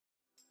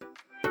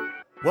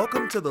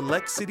Welcome to the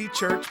Lex City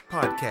Church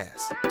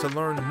podcast. To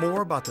learn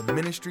more about the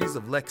ministries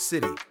of Lex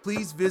City,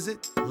 please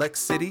visit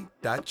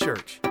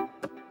lexcity.church.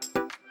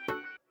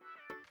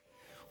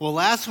 Well,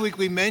 last week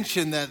we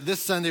mentioned that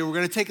this Sunday we're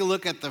going to take a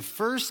look at the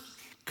first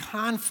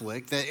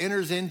conflict that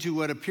enters into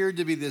what appeared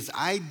to be this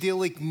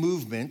idyllic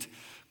movement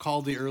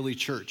called the early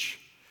church.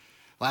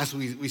 Last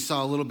week we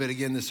saw a little bit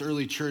again, this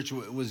early church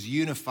was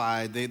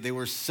unified. They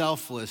were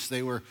selfless.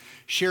 They were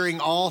sharing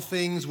all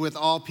things with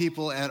all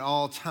people at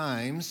all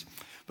times.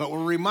 But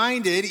we're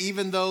reminded,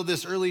 even though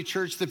this early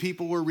church, the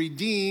people were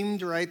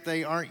redeemed, right?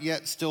 They aren't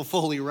yet still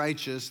fully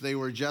righteous. They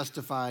were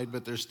justified,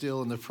 but they're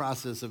still in the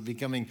process of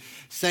becoming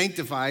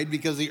sanctified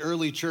because the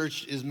early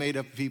church is made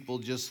up of people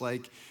just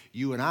like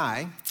you and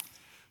I,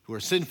 who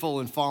are sinful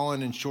and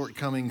fallen and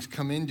shortcomings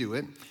come into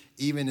it,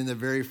 even in the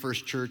very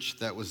first church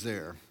that was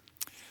there.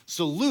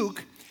 So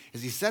Luke,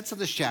 as he sets up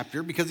this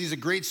chapter, because he's a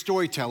great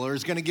storyteller,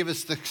 is going to give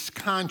us this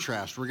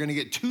contrast. We're going to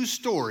get two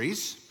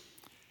stories,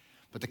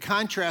 but the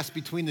contrast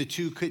between the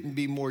two couldn't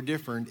be more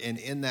different, and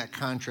in that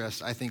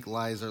contrast, I think,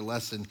 lies our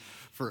lesson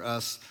for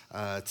us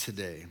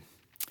today. And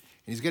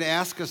he's going to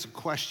ask us a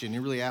question. He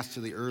really asked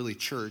to the early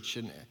church,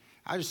 and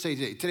I just say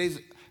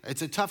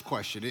it's a tough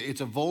question.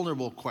 It's a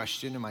vulnerable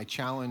question, and my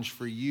challenge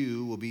for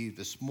you will be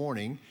this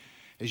morning,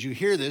 as you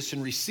hear this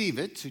and receive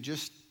it, to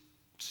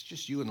it's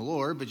just you and the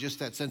Lord, but just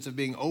that sense of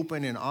being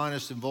open and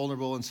honest and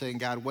vulnerable and saying,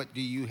 God, what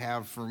do you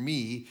have for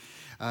me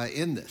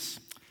in this?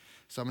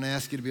 So I'm going to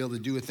ask you to be able to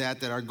do with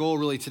that our goal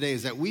really today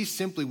is that we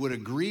simply would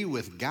agree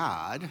with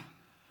God,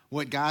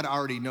 what God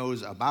already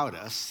knows about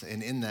us,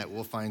 and in that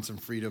we'll find some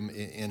freedom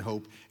and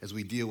hope as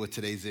we deal with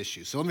today's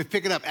issue. So let me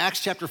pick it up.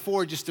 Acts chapter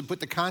 4, just to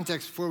put the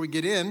context before we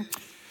get in.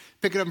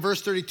 Pick it up in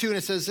verse 32, and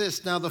it says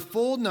this: Now the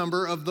full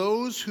number of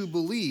those who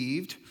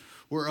believed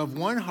were of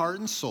one heart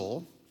and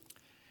soul,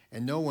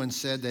 and no one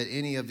said that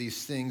any of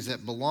these things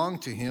that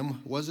belonged to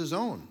him was his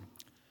own.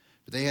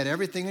 But they had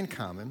everything in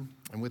common,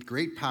 and with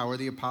great power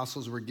the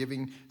apostles were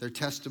giving their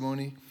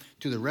testimony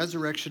to the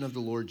resurrection of the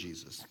Lord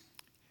Jesus.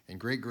 And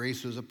great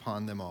grace was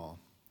upon them all.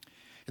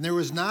 And there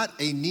was not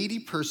a needy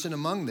person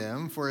among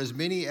them, for as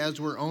many as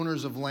were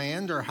owners of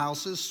land or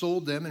houses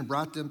sold them and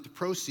brought them the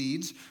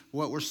proceeds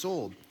what were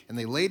sold. And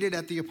they laid it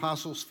at the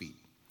apostles' feet,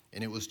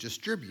 and it was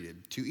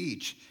distributed to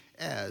each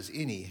as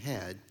any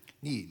had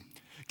need.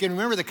 Again,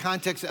 remember the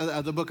context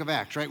of the book of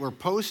Acts, right? We're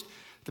post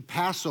the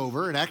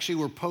Passover, and actually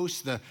we're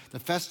post the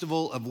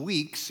Festival of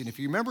Weeks. And if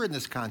you remember in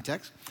this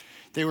context,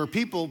 they were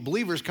people,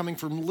 believers coming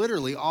from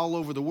literally all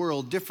over the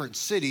world, different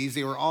cities.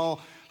 They were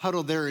all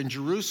huddled there in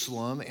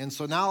Jerusalem. And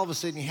so now all of a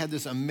sudden you had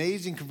this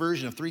amazing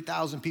conversion of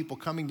 3,000 people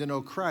coming to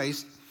know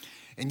Christ,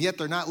 and yet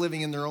they're not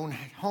living in their own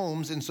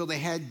homes. And so they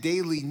had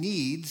daily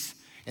needs,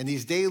 and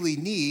these daily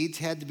needs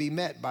had to be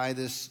met by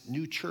this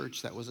new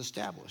church that was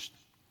established.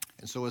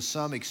 And so as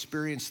some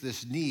experienced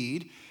this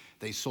need,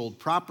 they sold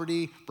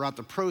property, brought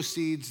the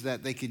proceeds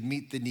that they could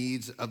meet the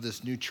needs of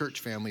this new church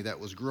family that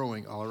was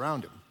growing all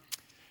around them.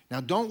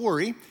 Now, don't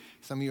worry.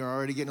 Some of you are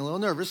already getting a little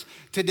nervous.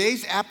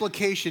 Today's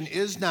application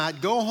is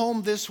not go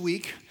home this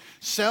week,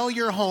 sell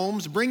your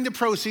homes, bring the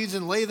proceeds,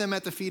 and lay them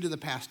at the feet of the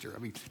pastor. I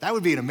mean, that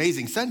would be an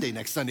amazing Sunday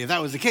next Sunday if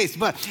that was the case,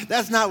 but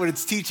that's not what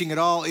it's teaching at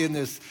all in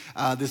this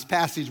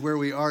passage where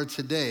we are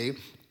today.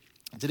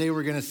 Today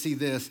we're going to see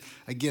this.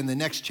 Again, the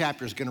next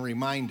chapter is going to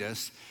remind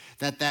us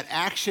that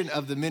action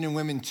of the men and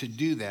women to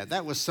do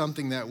that was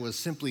something that was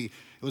simply,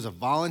 it was a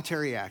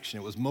voluntary action.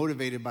 It was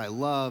motivated by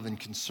love and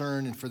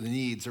concern and for the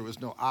needs. There was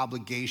no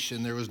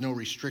obligation. There was no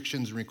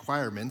restrictions and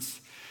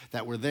requirements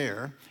that were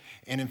there.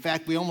 And in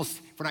fact, we almost,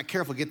 if we're not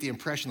careful, get the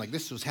impression like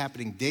this was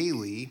happening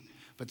daily.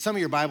 But some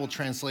of your Bible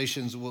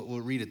translations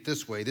will read it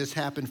this way: this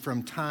happened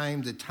from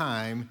time to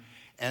time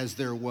as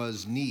there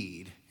was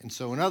need. And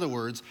so in other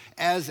words,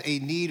 as a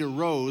need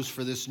arose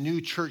for this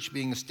new church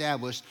being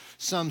established,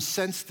 some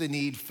sensed the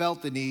need,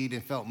 felt the need,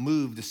 and felt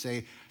moved to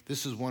say,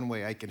 this is one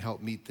way I can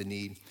help meet the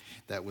need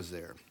that was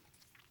there.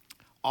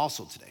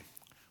 Also today,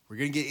 we're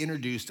going to get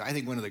introduced, I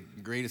think, one of the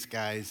greatest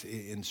guys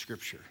in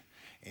Scripture.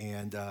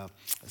 And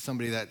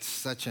somebody that's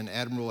such an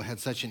admirable, had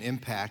such an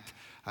impact.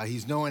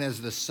 He's known as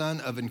the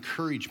son of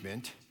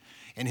encouragement.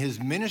 And his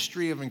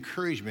ministry of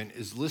encouragement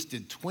is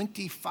listed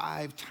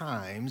 25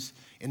 times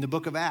in the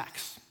book of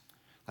Acts.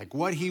 Like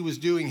what he was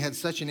doing had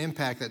such an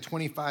impact that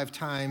 25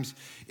 times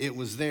it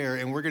was there.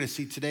 And we're going to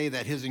see today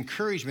that his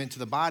encouragement to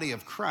the body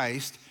of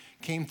Christ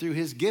came through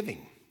his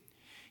giving.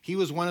 He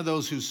was one of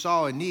those who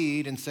saw a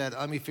need and said,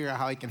 let me figure out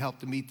how I can help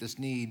to meet this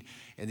need.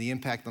 And the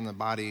impact on the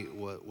body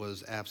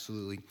was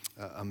absolutely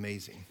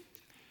amazing.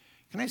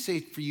 Can I say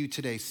for you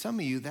today, some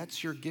of you,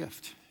 that's your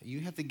gift.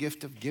 You have the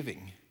gift of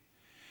giving.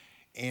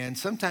 And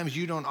sometimes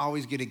you don't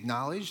always get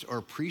acknowledged or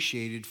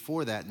appreciated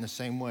for that in the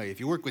same way. If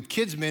you work with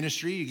kids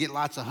ministry, you get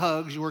lots of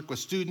hugs. You work with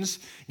students,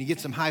 you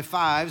get some high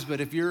fives. But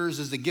if yours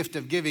is the gift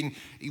of giving,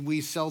 we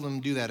seldom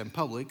do that in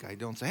public. I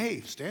don't say,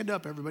 hey, stand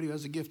up, everybody who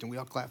has a gift, and we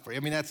all clap for you. I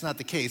mean, that's not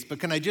the case.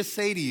 But can I just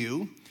say to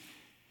you,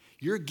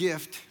 your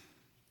gift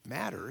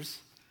matters.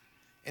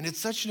 And it's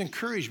such an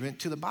encouragement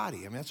to the body.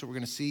 I mean, that's what we're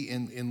going to see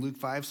in Luke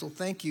 5. So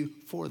thank you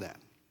for that.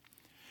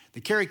 The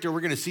character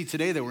we're going to see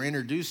today that we're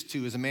introduced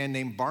to is a man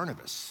named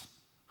Barnabas,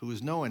 who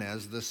is known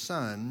as the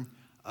son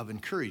of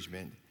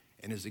encouragement,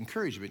 and his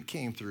encouragement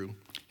came through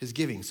his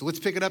giving. So let's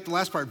pick it up, the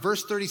last part.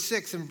 Verse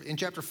 36 in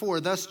chapter 4,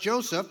 thus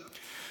Joseph,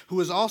 who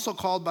was also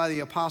called by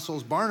the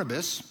apostles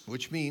Barnabas,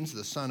 which means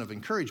the son of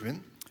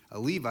encouragement, a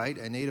Levite,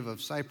 a native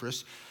of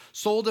Cyprus,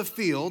 sold a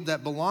field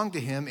that belonged to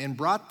him and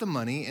brought the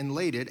money and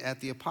laid it at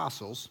the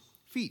apostles'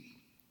 feet.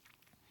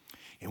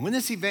 And when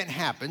this event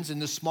happens in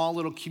this small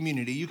little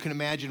community, you can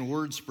imagine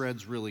word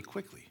spreads really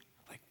quickly.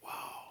 Like,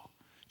 whoa,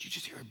 did you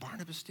just hear what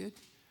Barnabas did?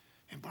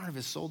 And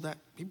Barnabas sold that.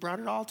 He brought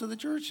it all to the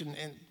church, and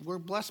we're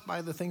blessed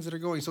by the things that are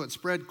going. So it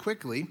spread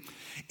quickly.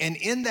 And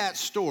in that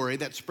story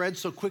that spread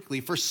so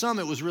quickly, for some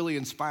it was really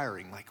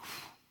inspiring. Like,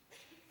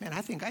 man,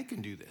 I think I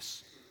can do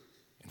this.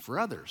 And for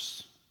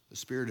others, the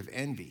spirit of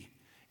envy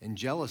and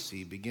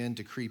jealousy began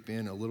to creep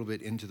in a little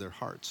bit into their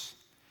hearts.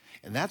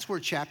 And that's where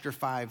chapter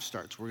 5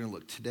 starts. We're going to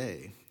look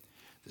today.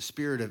 The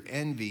spirit of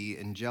envy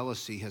and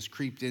jealousy has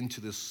creeped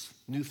into this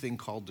new thing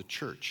called the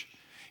church.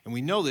 And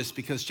we know this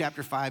because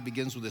chapter 5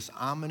 begins with this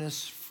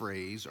ominous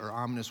phrase or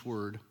ominous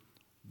word,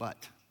 but.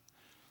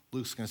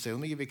 Luke's going to say, let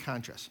me give you a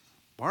contrast.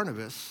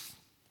 Barnabas,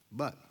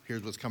 but.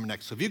 Here's what's coming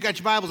next. So if you've got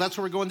your Bibles, that's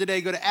where we're going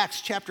today. Go to Acts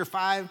chapter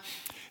 5.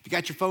 If you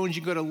got your phones,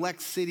 you can go to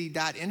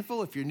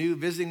lexcity.info. If you're new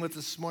visiting with us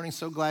this morning,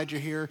 so glad you're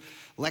here.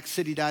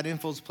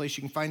 Lexcity.info is a place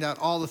you can find out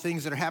all the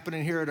things that are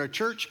happening here at our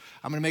church.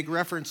 I'm going to make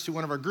reference to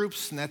one of our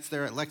groups, and that's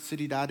there at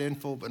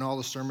lexcity.info, and all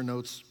the sermon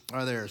notes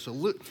are there.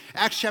 So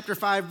Acts chapter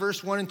 5,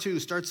 verse 1 and 2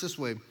 starts this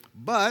way.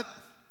 But,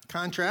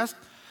 contrast,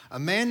 a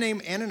man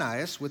named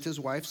Ananias with his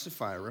wife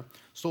Sapphira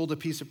sold a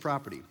piece of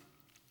property.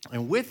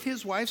 And with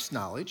his wife's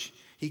knowledge,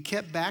 he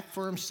kept back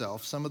for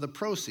himself some of the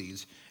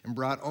proceeds and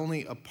brought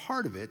only a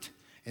part of it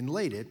and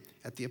laid it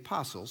at the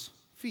apostles'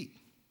 feet.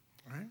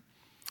 All right?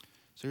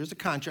 So here's the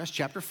contrast.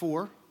 Chapter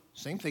 4,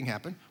 same thing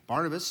happened.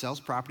 Barnabas sells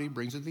property,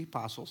 brings it to the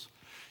apostles.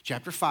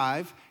 Chapter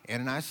 5,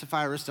 Ananias and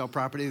Sapphira sell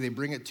property, they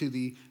bring it to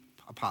the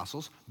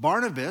apostles.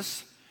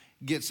 Barnabas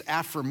gets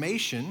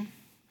affirmation,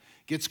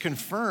 gets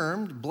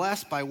confirmed,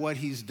 blessed by what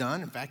he's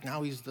done. In fact,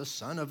 now he's the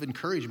son of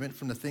encouragement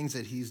from the things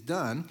that he's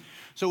done.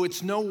 So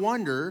it's no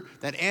wonder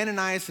that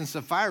Ananias and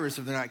Sapphira, if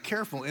they're not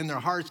careful, in their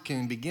hearts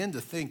can begin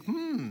to think,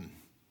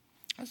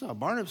 that's how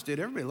Barnabas did.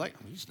 Everybody like,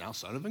 he's now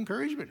son of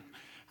encouragement.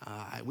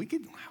 Why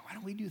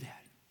don't we do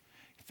that?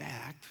 In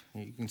fact,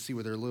 you can see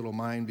where their little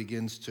mind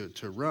begins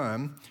to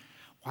run.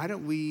 Why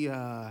don't we,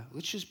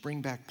 let's just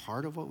bring back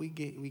part of what we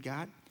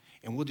got,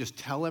 and we'll just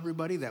tell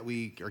everybody that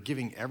we are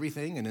giving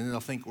everything, and then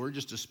they'll think we're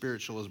just as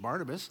spiritual as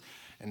Barnabas,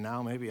 and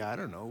now maybe,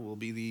 we'll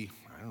be the,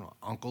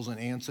 uncles and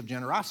aunts of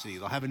generosity.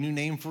 They'll have a new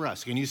name for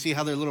us. Can you see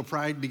how their little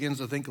pride begins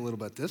to think a little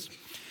about this?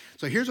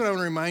 So here's what I want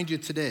to remind you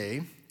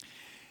today.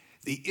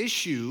 The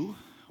issue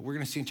we're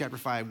going to see in chapter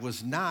 5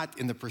 was not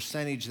in the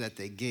percentage that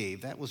they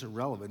gave. That was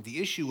irrelevant. The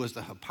issue was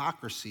the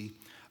hypocrisy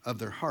of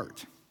their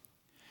heart.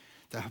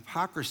 The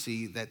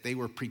hypocrisy that they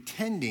were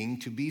pretending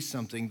to be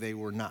something they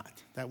were not.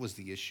 That was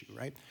the issue,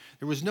 right?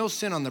 There was no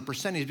sin on the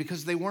percentage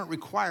because they weren't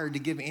required to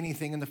give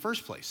anything in the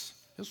first place.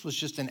 This was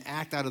just an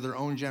act out of their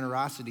own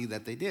generosity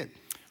that they did.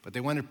 But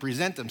they wanted to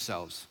present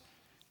themselves.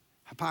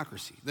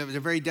 Hypocrisy. The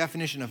very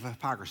definition of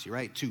hypocrisy,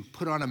 right? To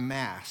put on a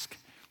mask.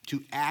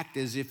 To act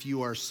as if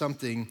you are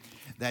something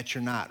that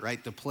you're not,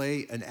 right? To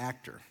play an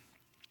actor.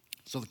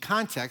 So the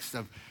context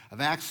of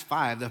Acts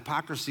 5, the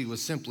hypocrisy was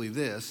simply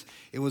this.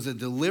 It was a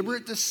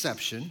deliberate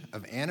deception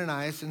of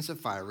Ananias and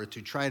Sapphira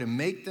to try to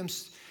make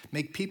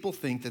people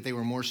think that they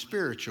were more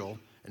spiritual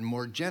and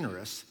more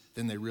generous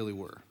than they really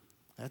were.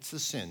 That's the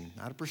sin,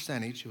 not a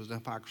percentage. It was a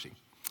hypocrisy.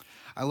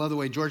 I love the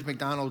way George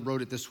MacDonald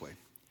wrote it this way.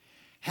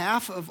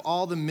 Half of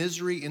all the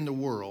misery in the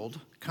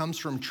world comes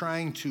from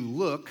trying to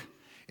look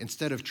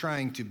instead of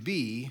trying to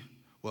be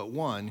what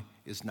one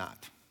is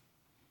not.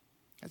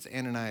 That's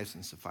Ananias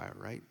and Sapphira,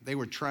 right? They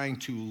were trying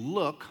to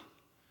look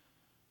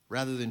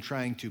rather than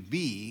trying to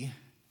be,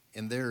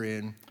 and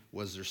therein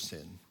was their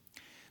sin.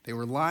 They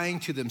were lying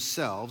to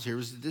themselves. Here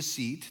was the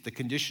deceit, the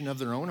condition of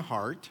their own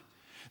heart.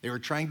 They were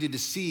trying to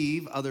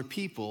deceive other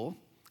people,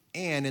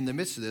 and in the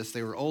midst of this,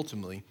 they were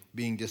ultimately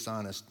being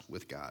dishonest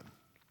with God.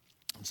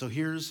 And so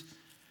here's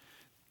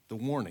the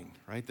warning,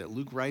 right, that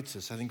Luke writes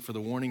us, I think for the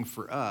warning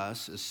for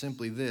us is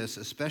simply this,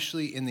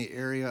 especially in the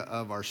area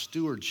of our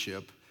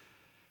stewardship,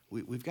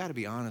 we've got to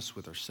be honest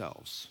with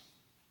ourselves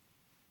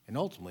and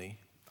ultimately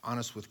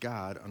honest with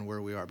God on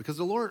where we are. Because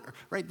the Lord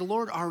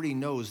already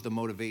knows the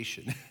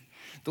motivation.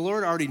 The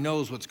Lord already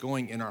knows what's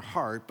going in our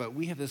heart, but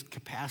we have this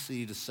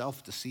capacity to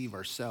self-deceive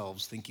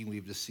ourselves, thinking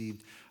we've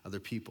deceived other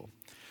people.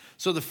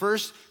 So the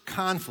first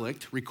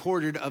conflict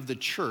recorded of the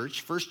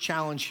church, first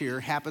challenge here,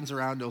 happens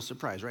around, no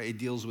surprise, right? It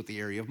deals with the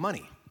area of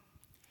money.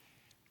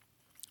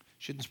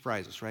 Shouldn't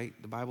surprise us, right?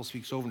 The Bible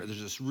speaks over it.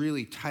 There's this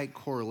really tight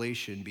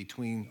correlation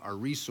between our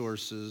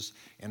resources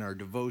and our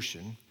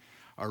devotion,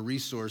 our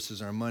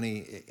resources, our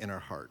money, and our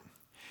heart.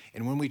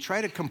 And when we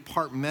try to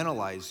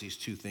compartmentalize these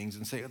two things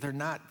and say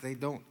they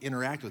don't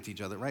interact with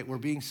each other, right? We're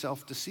being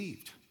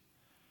self-deceived.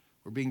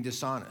 We're being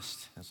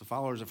dishonest. As the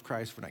followers of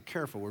Christ, if we're not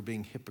careful, we're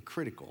being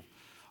hypocritical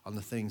on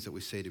the things that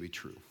we say to be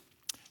true.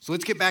 So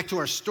let's get back to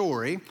our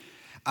story.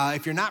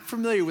 If you're not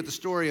familiar with the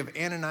story of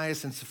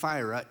Ananias and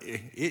Sapphira,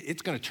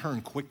 it's going to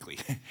turn quickly.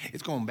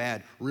 It's going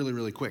bad really,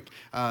 really quick.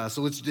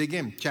 So let's dig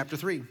in. Chapter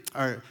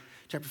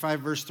 5,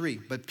 verse 3.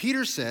 But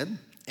Peter said,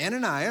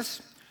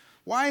 Ananias,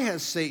 why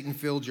has Satan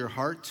filled your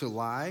heart to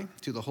lie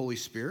to the Holy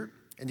Spirit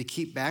and to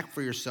keep back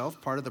for yourself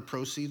part of the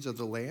proceeds of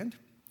the land?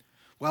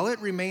 While it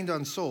remained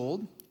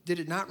unsold, did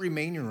it not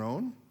remain your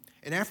own?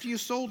 And after you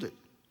sold it,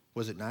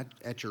 was it not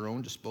at your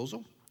own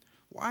disposal?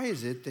 Why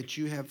is it that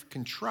you have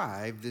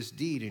contrived this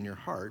deed in your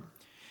heart?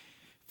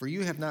 For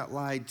you have not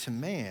lied to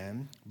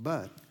man,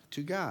 but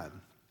to God.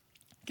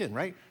 Again,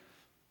 right?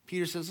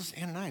 Peter says,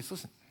 listen, Ananias,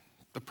 listen,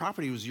 the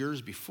property was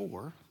yours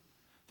before.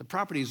 The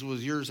property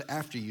was yours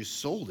after you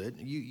sold it.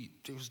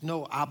 There was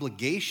no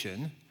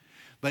obligation.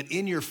 But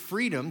in your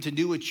freedom to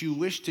do what you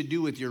wish to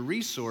do with your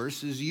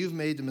resources, you've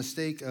made the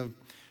mistake of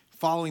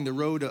following the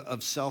road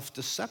of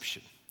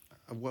self-deception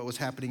of what was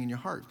happening in your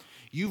heart.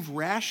 You've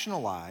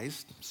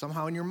rationalized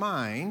somehow in your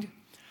mind,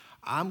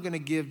 I'm going to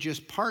give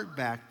just part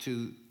back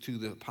to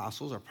the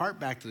apostles or part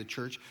back to the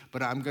church,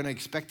 but I'm going to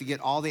expect to get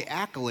all the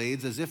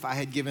accolades as if I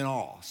had given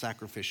all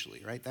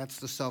sacrificially, right? That's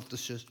the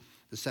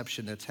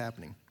self-deception that's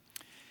happening.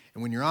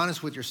 And when you're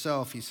honest with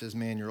yourself, he says,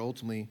 man, you're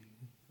ultimately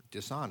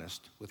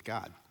dishonest with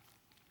God.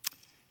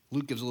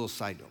 Luke gives a little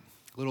side note,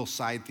 a little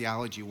side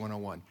theology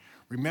 101.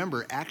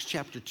 Remember, Acts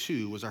chapter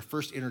 2 was our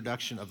first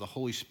introduction of the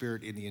Holy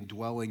Spirit in the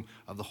indwelling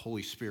of the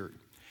Holy Spirit.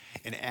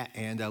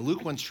 And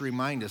Luke wants to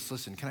remind us,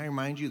 listen, can I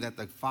remind you that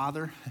the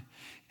Father,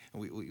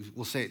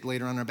 we'll say it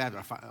later on in our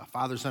baptism,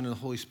 Father, Son, and the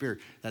Holy Spirit,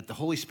 that the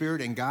Holy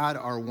Spirit and God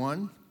are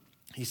one?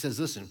 He says,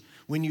 listen,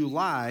 when you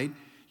lied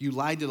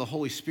to the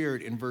Holy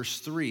Spirit in verse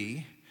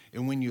 3,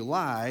 and when you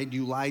lied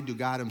to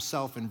God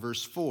himself in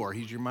verse 4.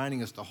 He's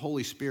reminding us the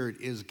Holy Spirit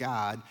is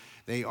God.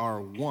 They are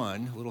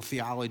one. A little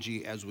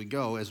theology as we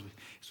go, as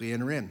we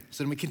enter in.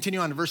 So then we continue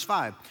on to verse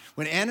 5.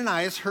 When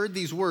Ananias heard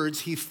these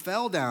words, he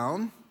fell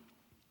down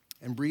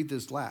and breathed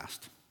his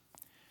last.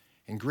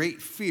 And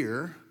great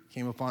fear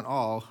came upon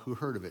all who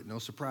heard of it. No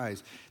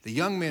surprise. The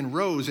young men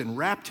rose and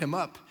wrapped him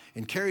up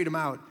and carried him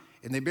out,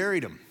 and they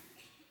buried him.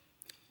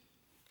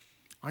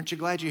 Aren't you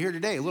glad you're here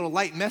today? A little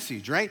light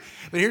message, right?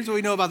 But here's what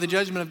we know about the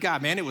judgment of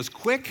God, man. It was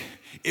quick,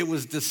 it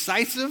was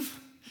decisive,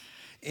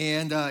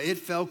 and it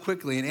fell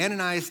quickly. And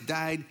Ananias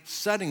died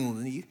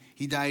suddenly.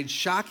 He died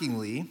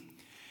shockingly.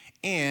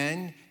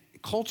 And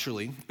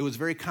culturally, it was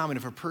very common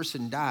if a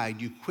person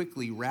died, you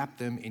quickly wrapped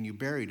them and you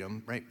buried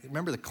them, right?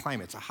 Remember the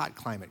climate. It's a hot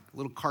climate.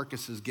 Little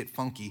carcasses get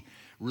funky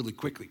really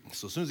quickly.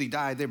 So as soon as he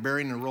died, they're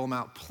burying and roll him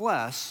out.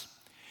 Plus,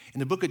 in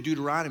the book of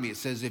Deuteronomy, it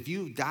says if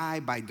you die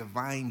by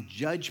divine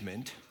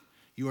judgment,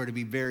 you are to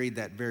be buried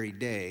that very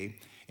day.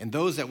 And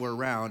those that were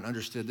around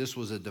understood this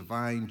was a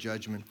divine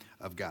judgment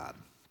of God.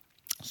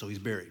 So he's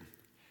buried.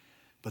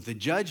 But the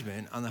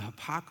judgment on the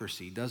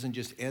hypocrisy doesn't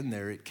just end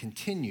there. It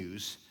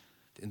continues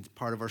in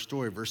part of our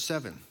story, verse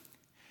 7.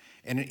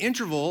 In an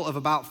interval of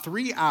about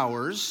 3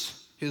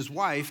 hours, his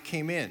wife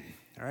came in.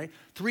 All right,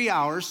 3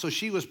 hours, so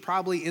she was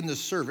probably in the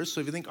service. So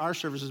if you think our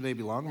services may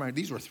be long, right?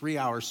 These were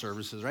 3-hour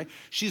services, right?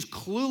 She's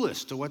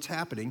clueless to what's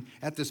happening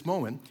at this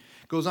moment.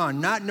 Goes on,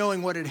 not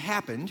knowing what had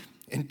happened.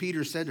 And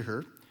Peter said to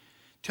her,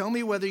 tell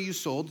me whether you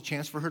sold, a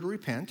chance for her to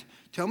repent.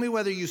 Tell me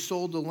whether you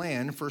sold the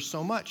land for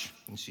so much.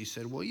 And she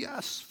said, well,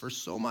 yes, for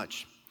so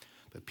much.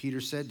 But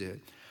Peter said to her,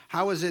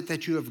 how is it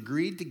that you have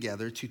agreed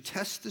together to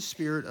test the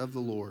Spirit of the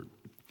Lord?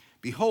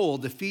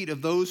 Behold, the feet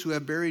of those who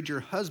have buried your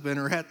husband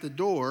are at the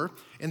door,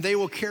 and they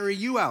will carry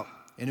you out.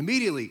 And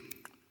immediately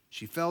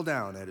she fell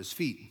down at his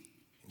feet,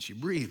 and she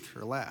breathed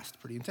her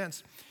last. Pretty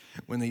intense.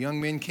 When the young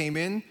men came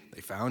in,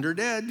 they found her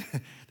dead.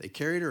 They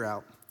carried her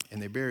out,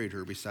 and they buried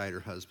her beside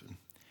her husband.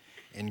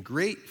 And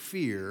great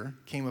fear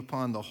came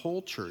upon the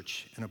whole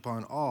church and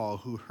upon all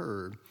who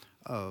heard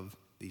of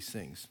these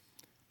things.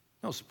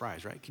 No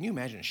surprise, right? Can you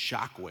imagine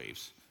shock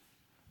waves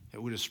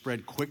that would have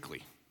spread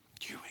quickly?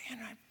 And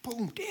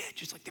boom, dead,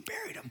 just like they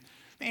buried him.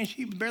 Man,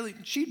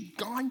 she'd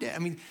gone dead. I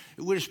mean,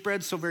 it would have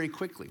spread so very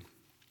quickly.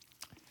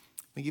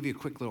 Let me give you a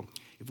quick little,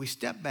 if we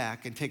step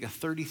back and take a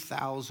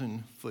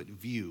 30,000-foot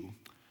view,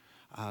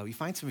 we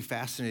find something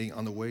fascinating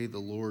on the way the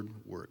Lord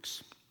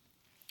works.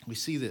 We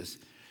see this,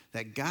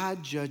 that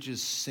God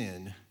judges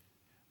sin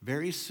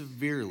very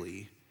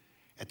severely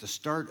at the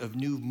start of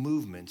new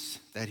movements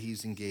that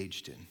he's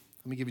engaged in.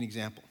 Let me give you an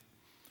example.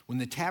 When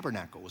the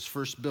tabernacle was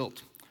first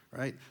built,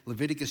 right?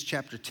 Leviticus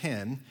chapter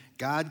 10,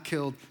 God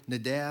killed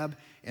Nadab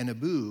and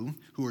Abihu,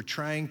 who were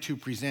trying to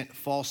present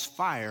false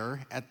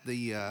fire at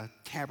the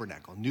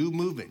tabernacle. New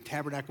movement,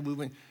 tabernacle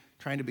movement,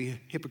 trying to be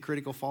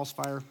hypocritical, false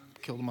fire,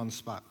 killed them on the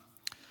spot.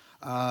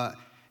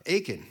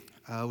 Achan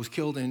was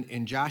killed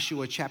in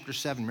Joshua chapter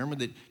 7. Remember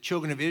the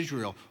children of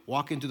Israel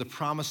walk into the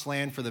promised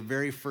land for the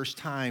very first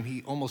time.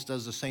 He almost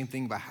does the same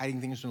thing by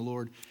hiding things from the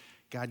Lord.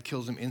 God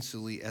kills him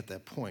instantly at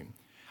that point.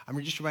 I'm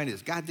just reminded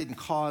this, God didn't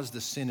cause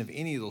the sin of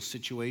any of those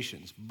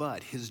situations,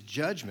 but his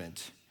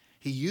judgment,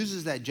 he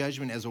uses that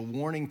judgment as a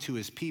warning to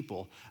his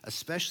people,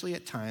 especially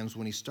at times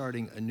when he's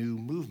starting a new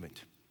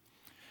movement.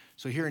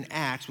 So here in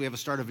Acts, we have a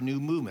start of a new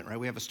movement, right?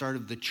 We have a start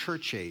of the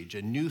church age,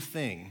 a new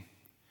thing.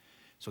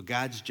 So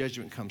God's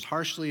judgment comes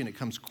harshly and it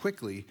comes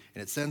quickly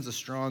and it sends a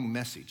strong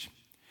message.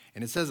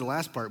 And it says the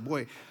last part,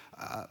 boy,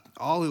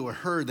 all who were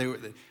heard,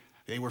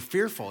 they were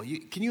fearful.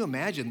 Can you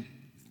imagine?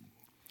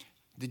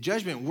 The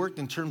judgment worked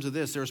in terms of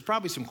this. There was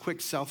probably some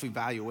quick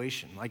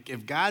self-evaluation. Like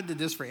if God did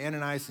this for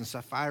Ananias and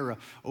Sapphira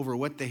over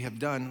what they have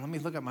done, let me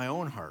look at my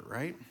own heart,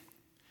 right?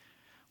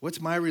 What's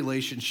my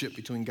relationship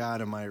between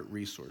God and my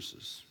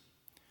resources?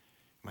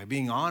 Am I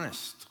being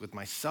honest with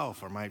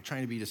myself, or am I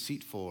trying to be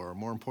deceitful, or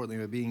more importantly,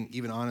 am I being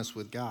even honest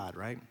with God,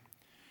 right?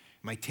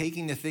 Am I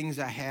taking the things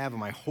I have,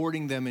 am I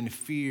hoarding them in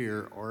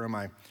fear, or am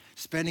I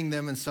spending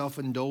them in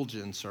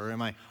self-indulgence, or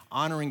am I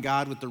honoring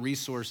God with the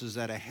resources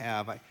that I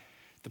have?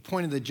 The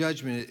point of the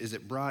judgment is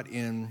it brought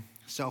in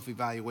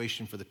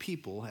self-evaluation for the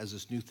people as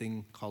this new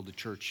thing called the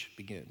church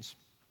begins.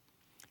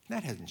 And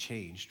that hasn't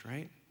changed,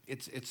 right?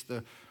 It's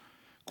the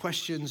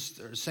questions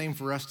are the same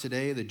for us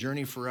today. The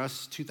journey for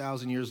us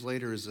 2,000 years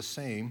later is the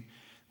same.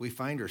 We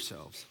find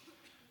ourselves.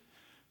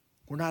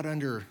 We're not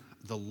under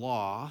the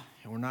law,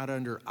 and we're not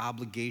under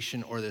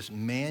obligation or this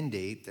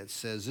mandate that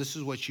says this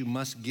is what you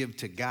must give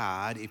to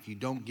God. If you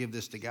don't give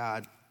this to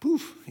God,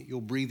 poof,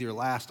 you'll breathe your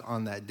last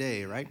on that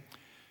day, right?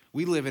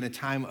 We live in a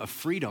time of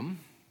freedom,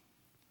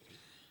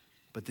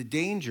 but the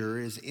danger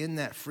is in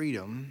that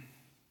freedom.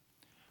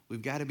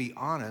 We've got to be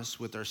honest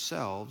with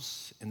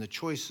ourselves and the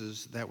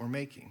choices that we're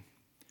making.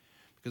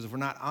 Because if we're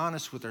not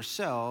honest with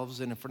ourselves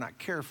and if we're not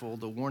careful,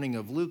 the warning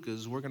of Luke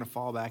is we're going to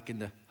fall back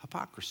into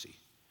hypocrisy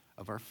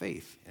of our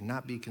faith and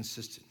not be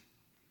consistent.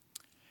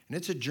 And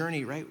it's a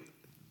journey, right?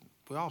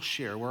 We all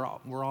share. We're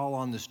all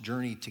on this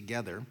journey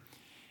together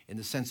in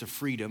the sense of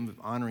freedom, of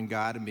honoring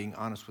God and being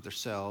honest with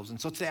ourselves. And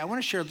so today I want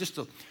to share just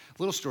a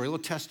little story, a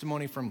little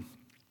testimony from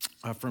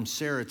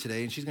Sarah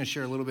today. And she's going to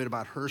share a little bit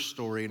about her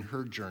story and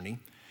her journey.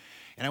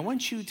 And I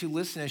want you to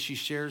listen as she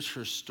shares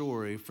her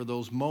story for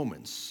those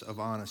moments of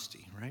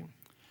honesty, right?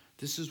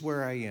 This is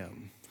where I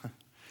am.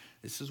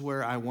 This is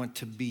where I want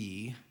to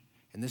be.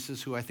 And this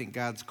is who I think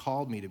God's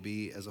called me to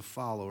be as a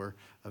follower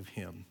of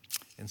him.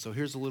 And so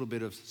here's a little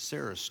bit of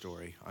Sarah's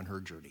story on her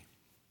journey.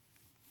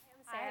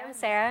 Hi, I'm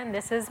Sarah, and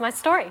this is my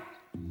story.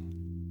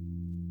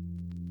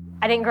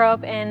 I didn't grow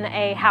up in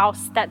a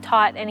house that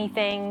taught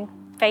anything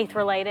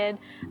faith-related.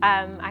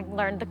 I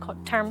learned the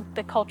term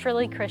the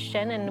culturally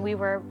Christian, and we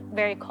were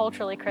very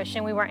culturally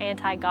Christian. We weren't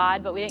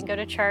anti-God, but we didn't go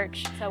to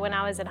church. So when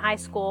I was in high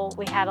school,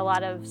 we had a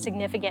lot of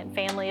significant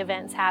family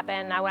events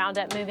happen. I wound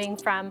up moving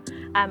from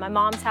my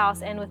mom's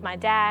house in with my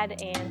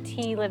dad, and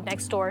he lived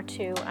next door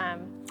to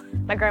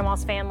my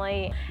grandma's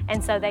family.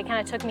 And so they kind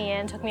of took me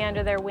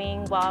under their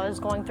wing while I was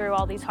going through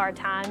all these hard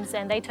times,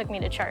 and they took me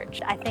to church.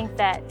 I think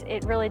that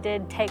it really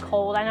did take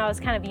hold. I know I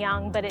was kind of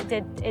young, but it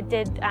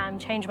did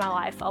change my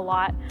life a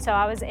lot. So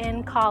I was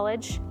in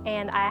college,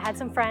 and I had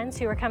some friends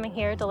who were coming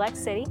here to Lex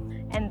City,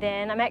 and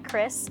then I met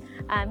Chris.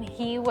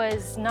 He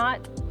was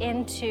not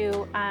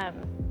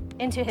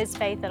into his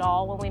faith at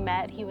all when we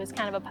met. He was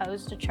kind of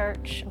opposed to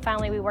church. And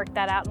finally, we worked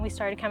that out and we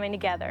started coming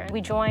together.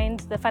 We joined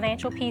the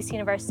Financial Peace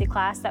University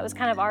class. That was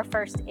kind of our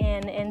first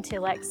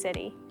into Lex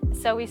City.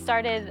 So we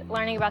started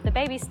learning about the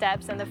baby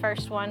steps, and the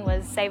first one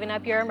was saving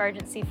up your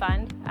emergency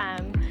fund.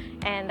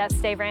 And that's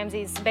Dave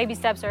Ramsey's baby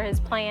steps are his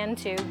plan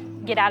to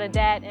get out of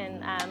debt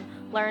and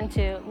learn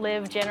to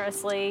live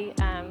generously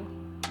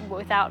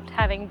without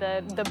having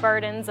the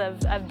burdens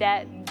of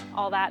debt and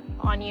all that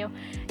on you.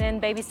 Then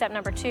baby step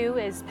number 2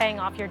 is paying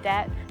off your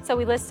debt. So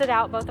we listed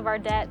out both of our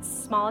debts,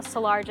 smallest to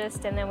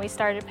largest, and then we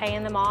started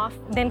paying them off.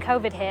 Then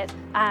COVID hit,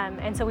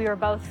 and so we were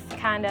both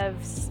kind of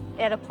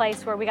at a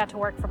place where we got to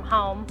work from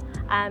home,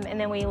 and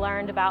then we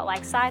learned about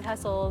like side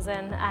hustles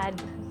and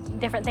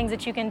different things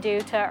that you can do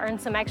to earn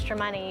some extra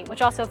money,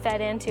 which also fed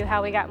into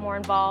how we got more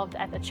involved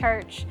at the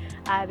church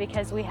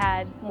because we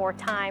had more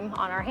time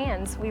on our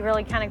hands. We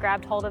really kind of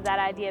grabbed hold of that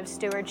idea of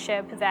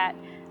stewardship, that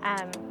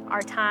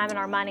our time and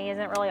our money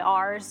isn't really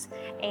ours,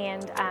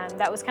 and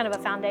that was kind of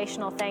a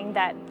foundational thing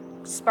that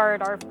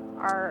spurred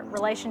our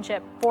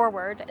relationship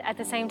forward. At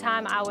the same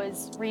time, I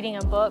was reading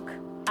a book.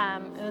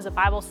 It was a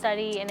Bible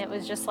study, and it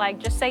was just like,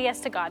 just say yes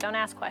to God, don't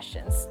ask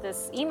questions.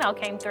 This email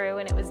came through,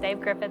 and it was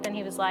Dave Griffith, and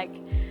he was like,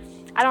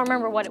 I don't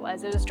remember what it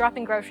was. It was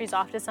dropping groceries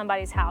off to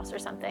somebody's house or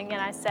something. And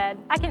I said,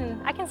 I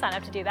can sign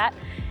up to do that.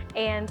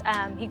 And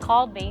he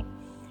called me,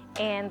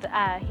 and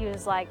he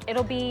was like,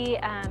 it'll be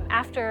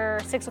after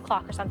 6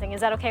 o'clock or something.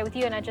 Is that okay with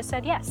you? And I just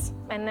said yes.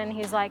 And then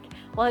he's like,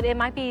 well, it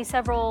might be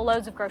several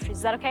loads of groceries.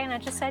 Is that okay? And I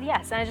just said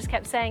yes. And I just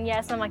kept saying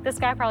yes. And I'm like, this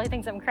guy probably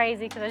thinks I'm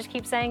crazy because I just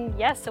keep saying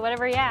yes to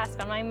whatever he asks.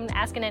 I'm not even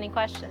asking any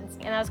questions.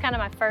 And that was kind of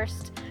my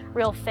first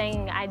real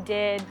thing I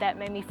did that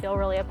made me feel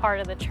really a part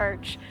of the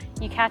church.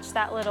 You catch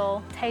that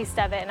little taste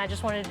of it, and I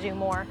just wanted to do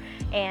more.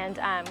 And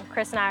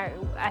Chris and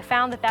I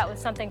found that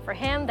was something for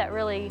him that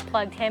really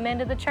plugged him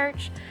into the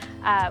church,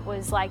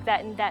 was like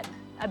that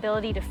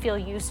ability to feel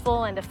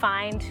useful and to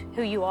find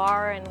who you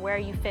are and where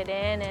you fit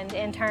in. And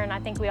in turn, I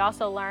think we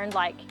also learned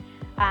like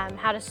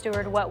how to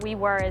steward what we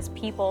were as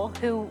people,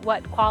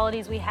 what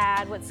qualities we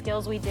had, what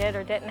skills we did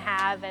or didn't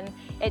have. And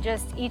it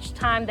just, each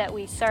time that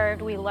we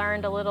served, we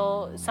learned a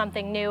little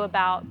something new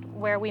about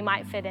where we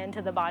might fit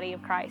into the body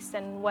of Christ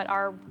and what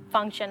our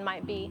function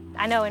might be.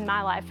 I know in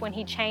my life, when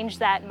he changed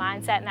that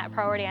mindset and that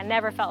priority, I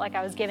never felt like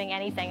I was giving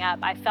anything up.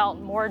 I felt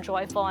more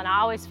joyful, and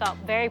I always felt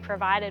very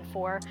provided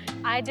for.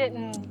 I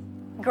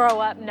didn't grow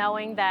up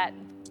knowing that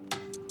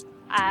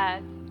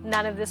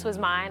none of this was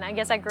mine. I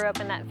guess I grew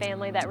up in that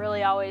family that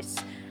really always,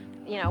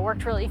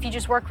 if you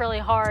just work really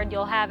hard,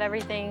 you'll have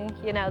everything,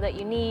 that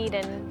you need.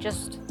 And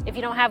just, if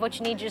you don't have what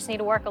you need, you just need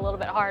to work a little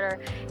bit harder.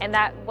 And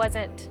that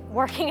wasn't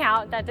working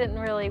out. That didn't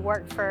really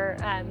work for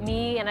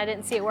me, and I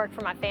didn't see it work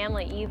for my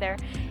family either.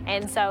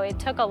 And so it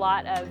took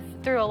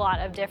through a lot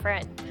of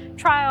different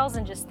trials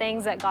and just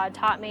things that God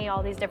taught me,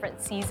 all these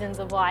different seasons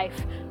of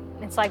life.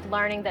 It's like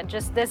learning that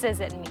just this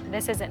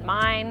isn't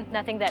mine.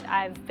 Nothing that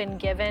I've been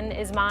given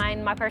is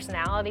mine. My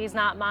personality is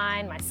not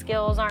mine. My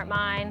skills aren't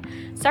mine.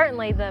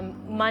 Certainly the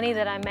money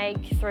that I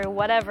make through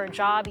whatever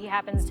job he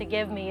happens to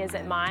give me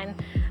isn't mine.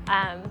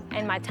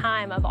 And my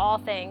time, of all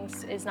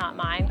things, is not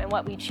mine. And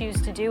what we choose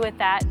to do with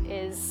that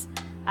is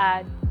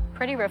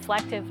pretty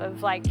reflective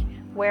of like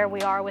where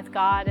we are with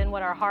God and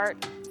what our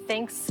heart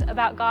thinks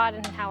about God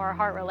and how our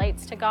heart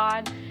relates to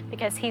God.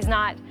 Because he's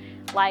not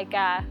like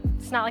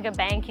it's not like a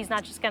bank. He's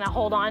not just going to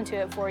hold on to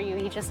it for you.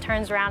 He just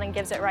turns around and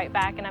gives it right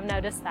back, and I've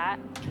noticed that.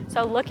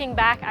 So looking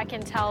back, I can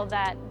tell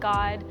that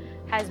God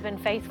has been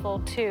faithful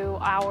to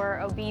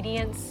our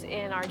obedience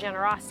in our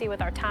generosity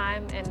with our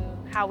time and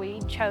how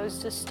we chose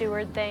to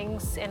steward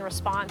things in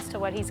response to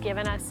what he's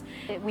given us.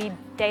 We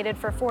dated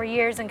for 4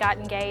 years and got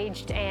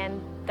engaged,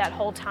 and that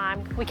whole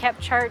time we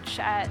kept church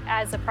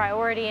as a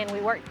priority, and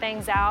we worked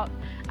things out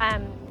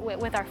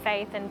with our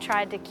faith and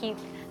tried to keep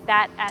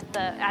that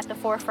at the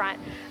forefront.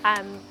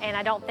 And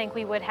I don't think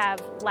we would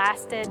have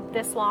lasted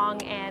this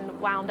long and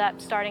wound up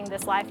starting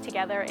this life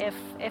together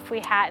if we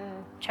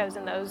hadn't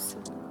chosen those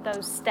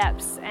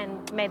steps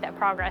and made that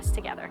progress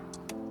together.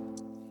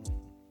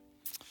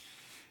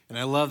 And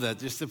I love that,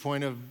 just the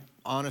point of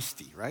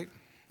honesty, right?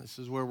 This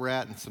is where we're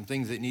at, and some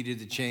things that needed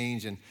to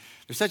change. And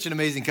they're such an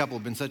amazing couple,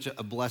 have been such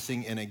a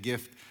blessing and a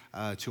gift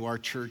to our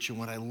church. And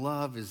what I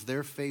love is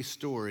their faith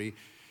story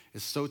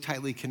is so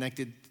tightly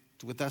connected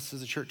with us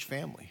as a church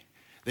family.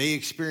 They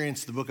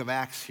experienced the book of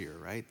Acts here,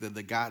 right?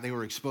 They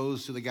were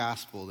exposed to the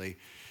gospel. They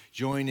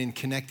joined and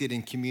connected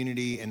in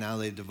community, and now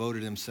they've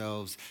devoted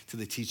themselves to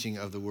the teaching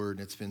of the word,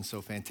 and it's been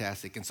so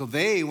fantastic. And so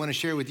they want to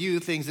share with you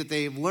things that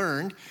they've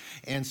learned,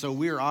 and so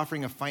we are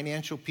offering a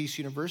Financial Peace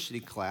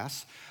University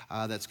class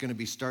that's going to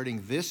be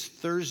starting this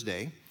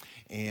Thursday.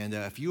 And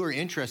if you are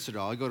interested at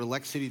all, go to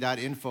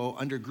lexcity.info.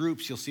 Under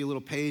groups, you'll see a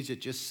little page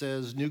that just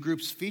says New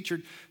Groups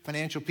Featured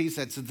Financial Peace.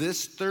 That's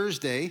this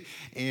Thursday.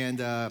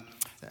 And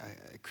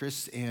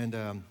Chris and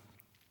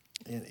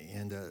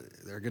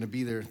they're going to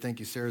be there.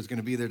 Thank you, Sarah's going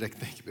to be there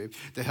thank you, babe,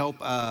 to help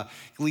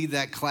lead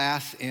that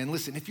class. And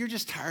listen, if you're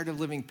just tired of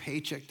living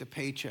paycheck to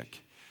paycheck,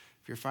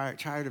 if you're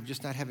tired of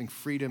just not having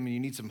freedom and you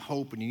need some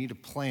hope and you need a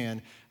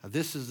plan,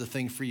 this is the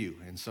thing for you.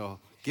 And so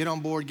get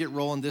on board, get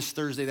rolling this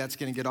Thursday. That's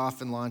going to get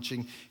off and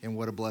launching, and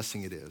what a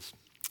blessing it is.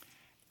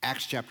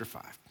 Acts chapter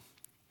 5.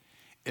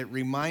 It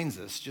reminds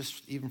us,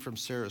 just even from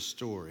Sarah's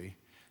story,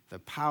 the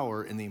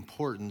power and the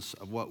importance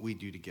of what we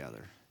do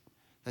together.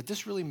 That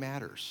this really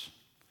matters.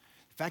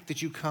 The fact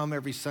that you come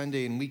every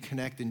Sunday and we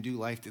connect and do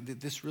life,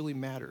 this really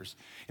matters.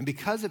 And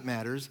because it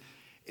matters,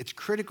 it's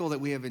critical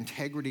that we have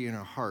integrity in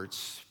our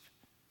hearts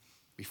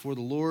before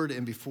the Lord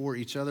and before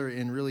each other,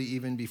 and really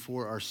even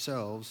before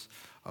ourselves,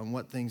 on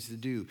what things to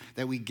do.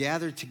 That we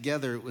gather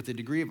together with a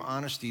degree of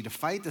honesty to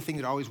fight the thing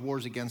that always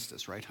wars against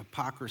us, right?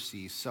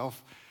 Hypocrisy,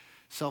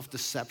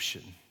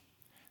 self-deception.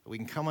 That we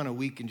can come on a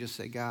week and just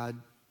say, God,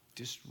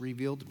 just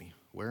reveal to me.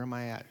 Where am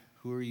I at?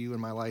 Who are you in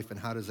my life, and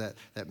how does that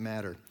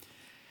matter?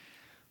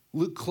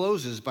 Luke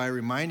closes by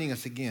reminding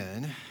us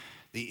again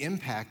the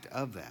impact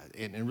of that,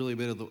 and really a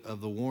bit of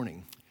the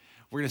warning.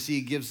 We're going to see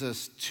he gives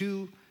us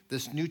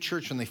this new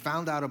church, when they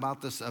found out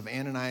about this of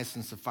Ananias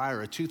and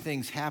Sapphira, two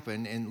things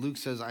happened, and Luke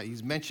says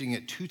he's mentioning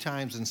it 2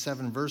 times in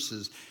 7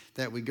 verses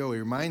that we go. He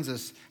reminds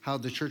us how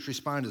the church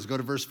responded. Let's go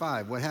to verse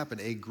 5. What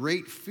happened? A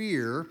great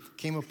fear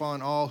came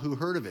upon all who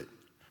heard of it.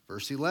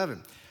 Verse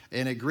 11.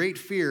 And a great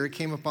fear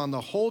came upon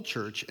the whole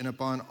church and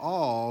upon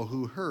all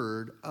who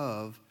heard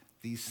of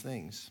these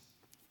things.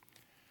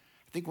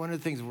 I think one of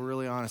the things, if we're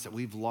really honest, that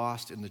we've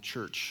lost in the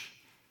church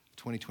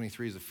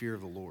 2023 is the fear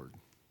of the Lord.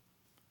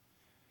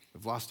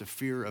 We've lost a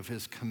fear of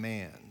his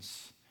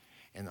commands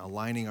and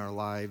aligning our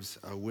lives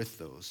with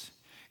those.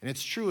 And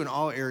it's true in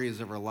all areas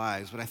of our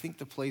lives, but I think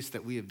the place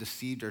that we have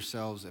deceived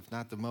ourselves, if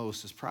not the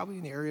most, is probably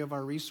in the area of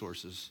our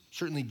resources.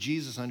 Certainly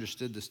Jesus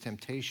understood this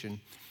temptation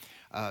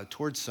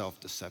towards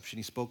self-deception.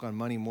 He spoke on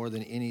money more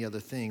than any other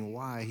thing.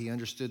 Why? He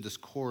understood this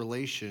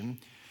correlation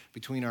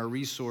between our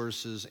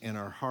resources and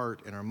our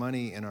heart, and our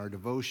money and our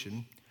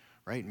devotion.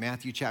 Right?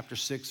 Matthew chapter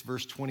 6,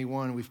 verse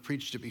 21, we've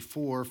preached it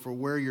before. For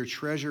where your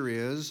treasure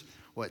is,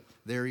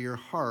 there your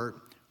heart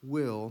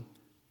will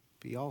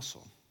be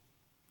also.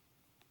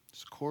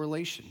 It's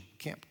correlation. You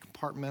can't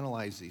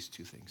compartmentalize these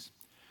two things.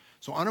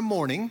 So on a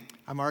morning,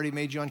 I've already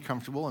made you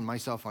uncomfortable and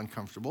myself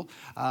uncomfortable.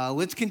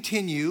 Let's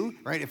continue,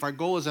 right? If our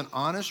goal is an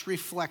honest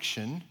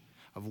reflection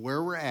of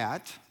where we're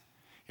at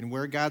and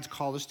where God's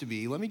called us to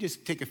be, let me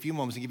just take a few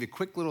moments and give you a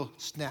quick little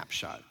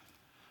snapshot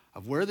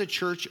of where the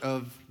Church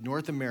of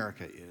North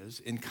America is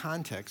in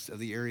context of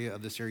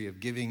this area of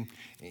giving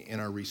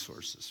in our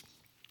resources.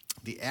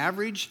 The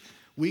average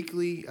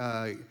weekly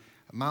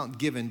amount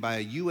given by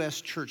a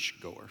U.S.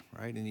 churchgoer,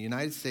 right, in the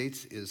United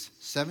States is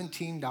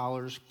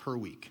 $17 per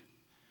week.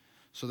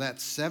 So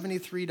that's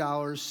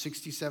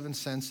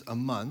 $73.67 a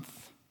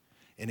month.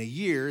 In a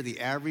year, the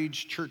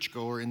average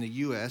churchgoer in the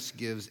U.S.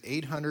 gives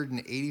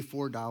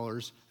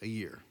 $884 a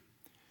year.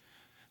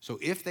 So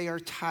if they are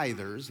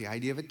tithers, the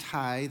idea of a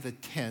tithe, a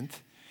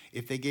tenth,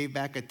 if they gave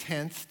back a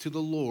tenth to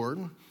the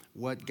Lord,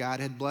 what God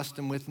had blessed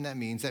them with, and that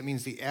means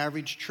the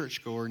average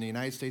churchgoer in the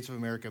United States of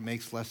America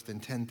makes less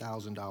than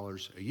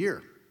 $10,000 a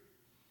year.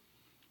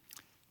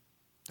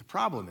 The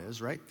problem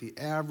is, right, the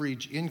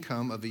average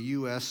income of a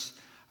U.S.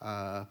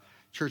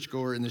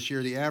 churchgoer in this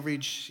year, the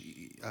average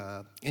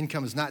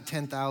income is not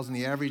 $10,000.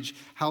 The average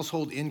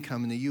household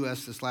income in the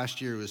U.S. this last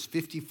year was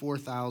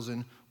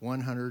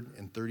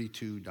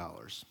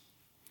 $54,132.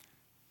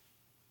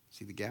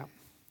 See the gap?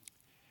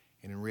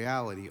 And in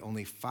reality,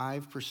 only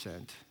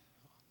 5%,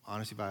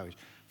 honesty by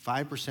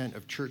 5%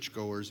 of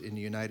churchgoers in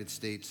the United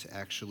States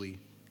actually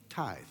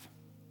tithe.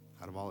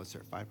 Out of all that's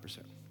there, 5%.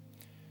 So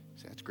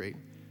that's great.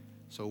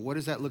 So what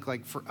does that look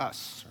like for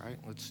us, right?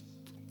 Let's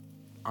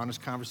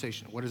honest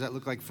conversation. What does that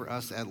look like for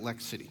us at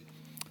Lex City?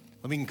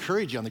 Let me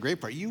encourage you on the great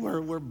part.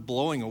 We're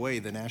blowing away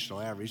the national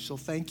average, so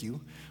thank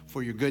you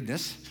for your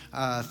goodness.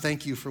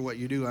 Thank you for what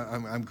you do.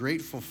 I'm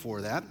grateful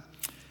for that.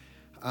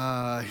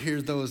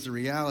 Here's the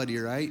reality,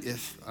 right?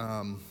 If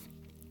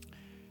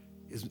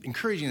as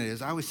encouraging it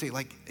is, I always say,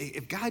 like,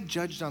 if God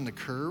judged on the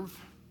curve,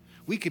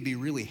 we could be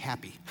really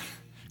happy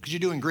because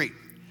you're doing great.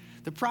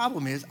 The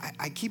problem is,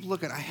 I keep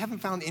looking. I haven't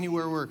found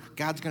anywhere where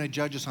God's going to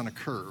judge us on a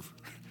curve,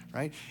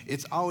 right?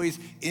 It's always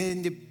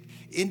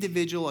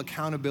individual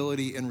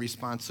accountability and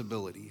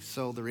responsibility.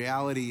 So the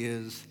reality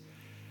is,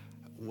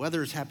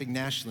 whether it's happening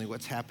nationally,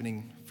 what's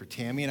happening for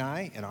Tammy and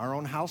I in our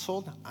own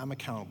household, I'm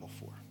accountable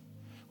for.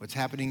 What's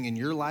happening in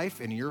your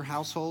life and your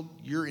household,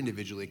 you're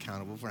individually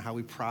accountable for how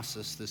we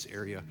process this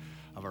area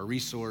of our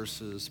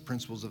resources,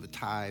 principles of the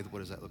tithe. What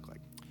does that look like?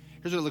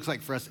 Here's what it looks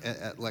like for us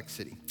at Lex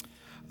City.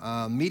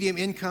 Median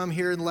income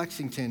here in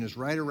Lexington is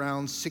right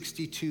around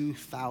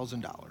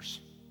 $62,000.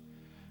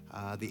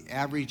 The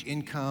average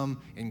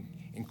income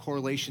in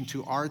correlation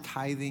to our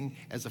tithing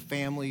as a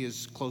family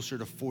is closer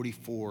to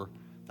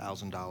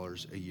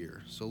 $44,000 a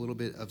year. So a little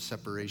bit of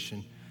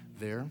separation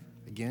there.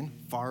 Again,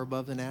 far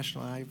above the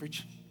national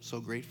average. So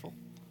grateful,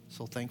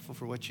 so thankful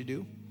for what you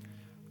do.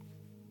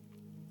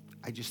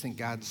 I just think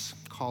God's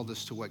called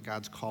us to what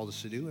God's called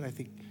us to do, and I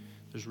think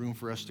there's room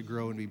for us to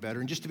grow and be better,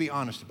 and just to be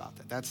honest about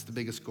that. That's the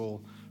biggest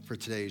goal for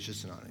today, is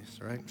just an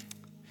honest, right?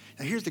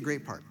 Now here's the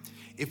great part.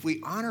 If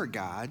we honor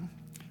God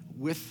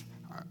with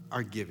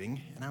our giving,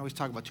 and I always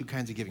talk about two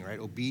kinds of giving, right?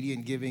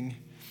 Obedient giving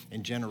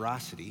and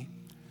generosity.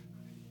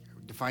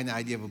 Define the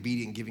idea of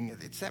obedient giving.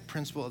 It's that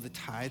principle of the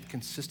tithe,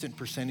 consistent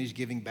percentage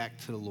giving back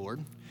to the Lord.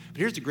 But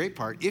here's the great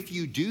part. If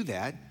you do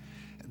that,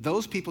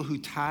 those people who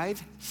tithe,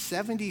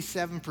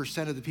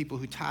 77% of the people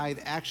who tithe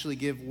actually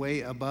give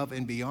way above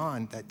and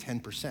beyond that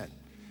 10%.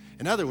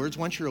 In other words,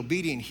 once you're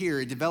obedient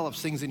here, it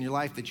develops things in your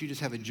life that you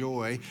just have a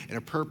joy and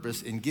a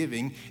purpose in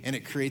giving, and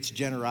it creates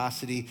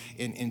generosity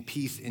and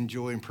peace and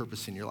joy and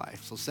purpose in your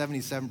life. So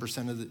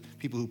 77% of the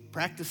people who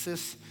practice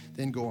this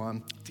then go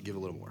on to give a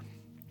little more.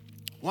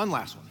 One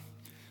last one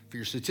for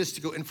your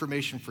statistical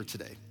information for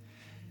today.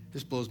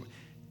 This blows me.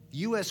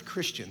 U.S.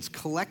 Christians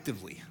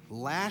collectively,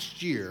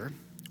 last year,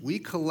 we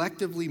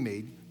collectively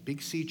made,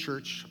 Big C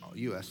Church,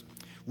 U.S.,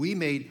 we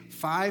made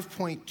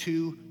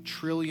 $5.2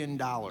 trillion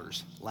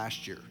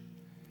last year.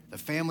 The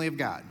family of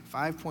God,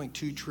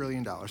 $5.2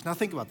 trillion. Now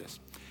think about this.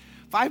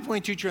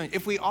 $5.2 trillion.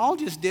 If we all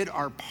just did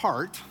our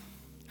part,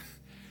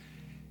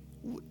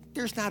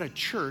 there's not a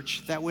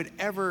church that would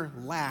ever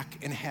lack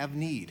and have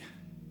need.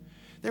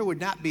 There would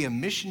not be a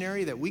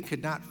missionary that we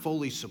could not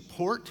fully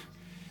support.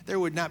 There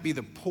would not be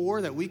the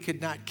poor that we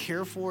could not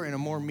care for in a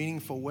more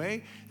meaningful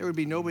way. There would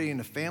be nobody in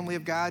the family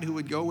of God who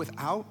would go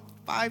without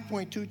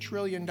 $5.2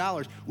 trillion.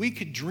 We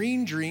could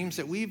dream dreams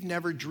that we've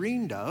never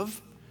dreamed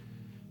of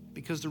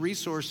because the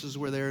resources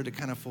were there to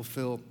kind of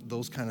fulfill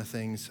those kind of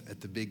things at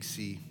the Big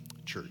C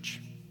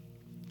Church.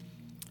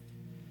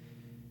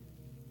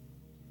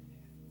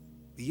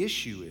 The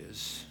issue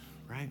is,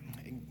 right,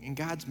 in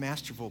God's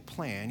masterful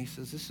plan, he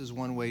says this is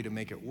one way to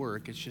make it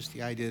work. It's just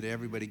the idea that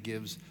everybody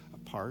gives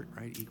a part,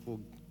 right? Equal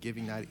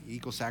giving, not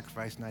equal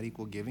sacrifice, not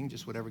equal giving,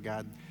 just whatever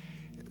God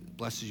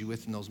blesses you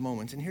with in those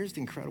moments. And here's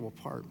the incredible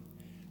part.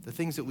 The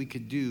things that we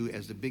could do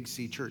as the Big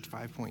C Church,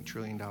 $5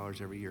 trillion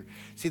every year.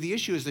 See, the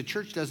issue is the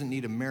church doesn't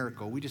need a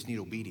miracle. We just need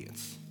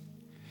obedience.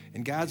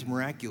 In God's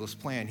miraculous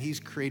plan, he's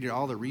created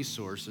all the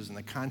resources and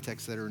the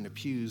context that are in the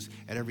pews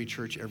at every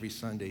church every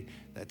Sunday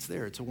that's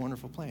there. It's a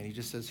wonderful plan. He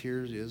just says,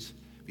 here it is.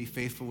 Be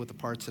faithful with the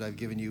parts that I've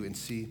given you and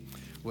see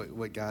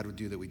what God would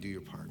do that we do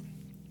your part.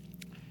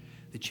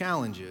 The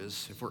challenge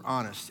is, if we're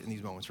honest in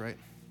these moments, right?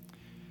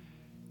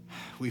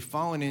 We've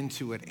fallen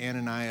into what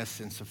Ananias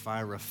and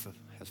Sapphira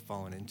has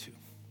fallen into.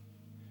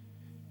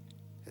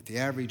 That the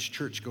average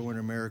churchgoer in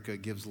America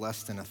gives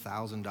less than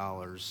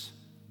 $1,000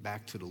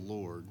 back to the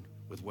Lord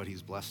with what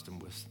he's blessed them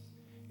with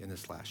in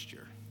this last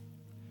year.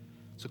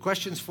 So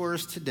questions for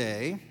us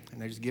today,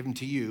 and I just give them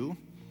to you.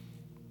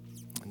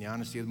 And the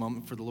honesty of the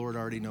moment, for the Lord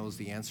already knows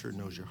the answer and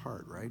knows your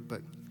heart, right?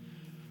 But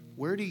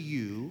where do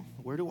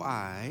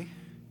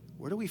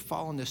we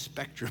fall on this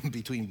spectrum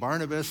between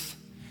Barnabas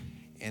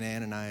and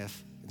Ananias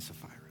and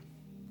Sapphira?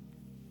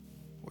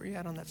 Where are you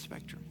at on that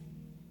spectrum?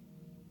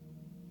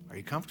 Are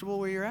you comfortable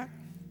where you're at?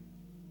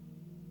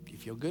 Do you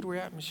feel good where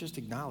you're at? It's just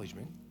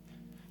acknowledgement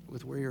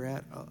with where you're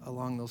at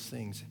along those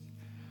things.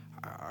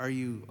 Are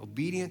you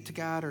obedient to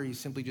God, or are you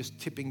simply just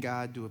tipping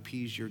God to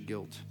appease your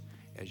guilt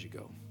as you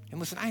go? And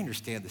listen, I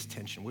understand this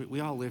tension. We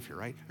all live here,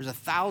 right? There's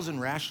 1,000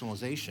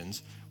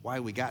 rationalizations why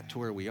we got to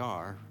where we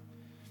are.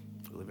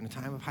 We live in a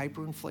time of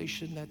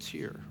hyperinflation that's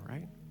here,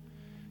 right?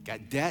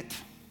 Got debt,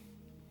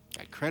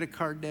 got credit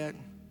card debt,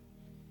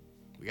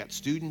 we got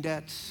student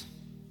debts.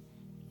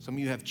 Some of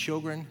you have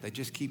children that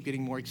just keep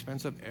getting more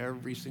expensive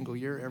every single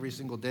year, every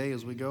single day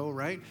as we go,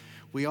 right?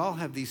 We all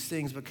have these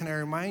things, but can I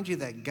remind you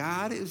that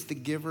God is the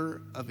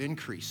giver of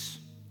increase?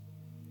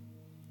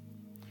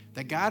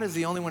 That God is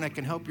the only one that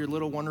can help your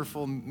little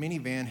wonderful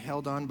minivan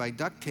held on by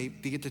duct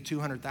tape to get to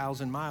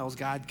 200,000 miles.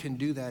 God can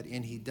do that,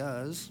 and he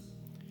does.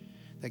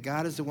 That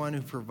God is the one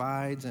who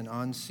provides in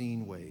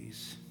unseen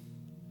ways.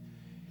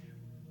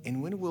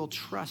 And when we'll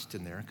trust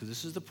in there, because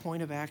this is the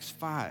point of Acts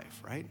 5,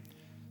 right?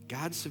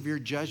 God's severe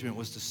judgment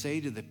was to say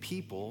to the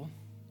people,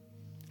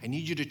 I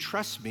need you to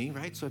trust me,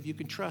 right? So if you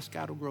can trust,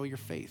 God will grow your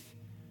faith.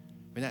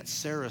 I mean, that's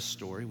Sarah's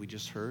story we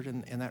just heard,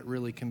 and that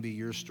really can be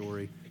your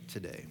story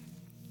today.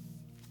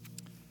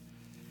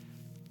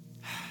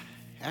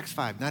 Acts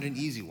 5, not an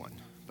easy one,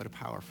 but a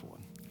powerful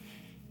one.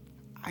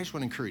 I just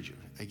want to encourage you,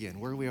 again,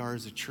 where we are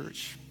as a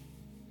church,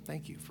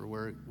 thank you for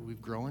where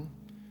we've grown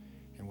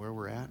and where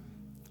we're at.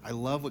 I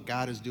love what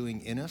God is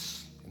doing in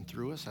us and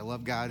through us. I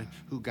love God,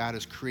 who God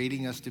is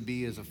creating us to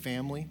be as a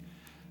family.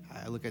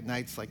 I look at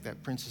nights like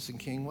that Princess and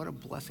King. What a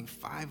blessing,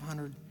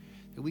 500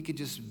 that we could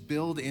just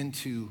build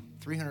into,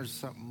 300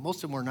 something. Most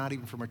of them were not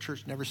even from our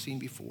church, never seen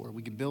before.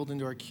 We could build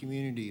into our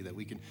community, that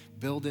we can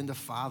build into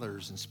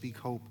fathers and speak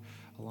hope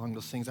along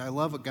those things. I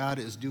love what God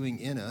is doing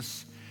in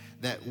us,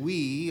 that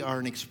we are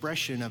an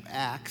expression of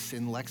Acts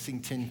in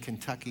Lexington,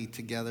 Kentucky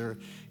together,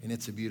 and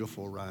it's a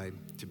beautiful ride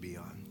to be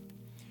on.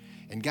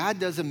 And God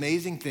does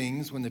amazing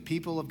things when the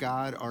people of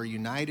God are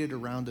united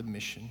around a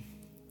mission.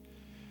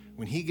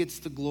 When he gets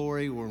the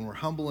glory, when we're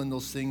humble in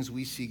those things,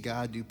 we see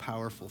God do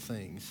powerful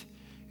things.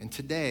 And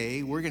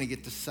today, we're going to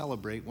get to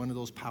celebrate one of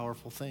those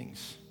powerful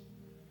things.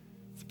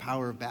 The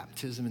power of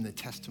baptism and the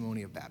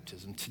testimony of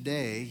baptism.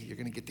 Today, you're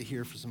going to get to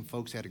hear from some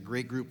folks who had a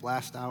great group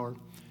last hour.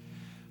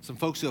 Some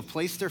folks who have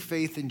placed their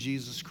faith in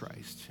Jesus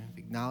Christ,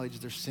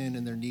 acknowledged their sin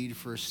and their need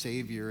for a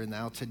Savior, and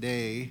now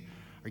today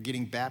are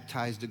getting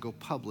baptized to go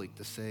public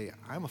to say,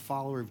 I'm a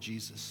follower of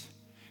Jesus,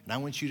 and I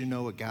want you to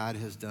know what God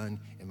has done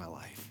in my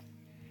life.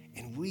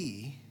 And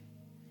we,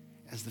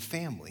 as the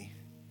family,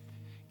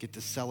 get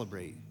to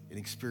celebrate and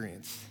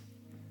experience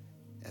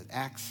as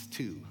Acts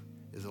 2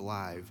 is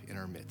alive in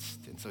our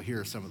midst. And so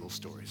here are some of those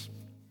stories.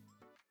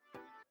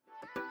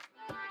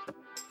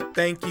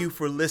 Thank you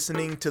for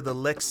listening to the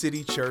Lex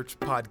City Church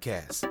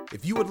podcast.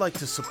 If you would like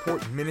to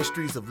support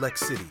ministries of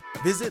Lex City,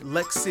 visit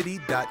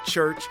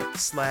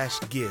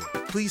lexcity.church/give.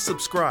 Please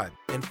subscribe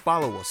and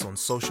follow us on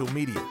social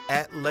media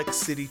at Lex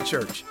City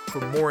Church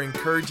for more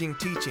encouraging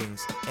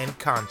teachings and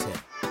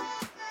content.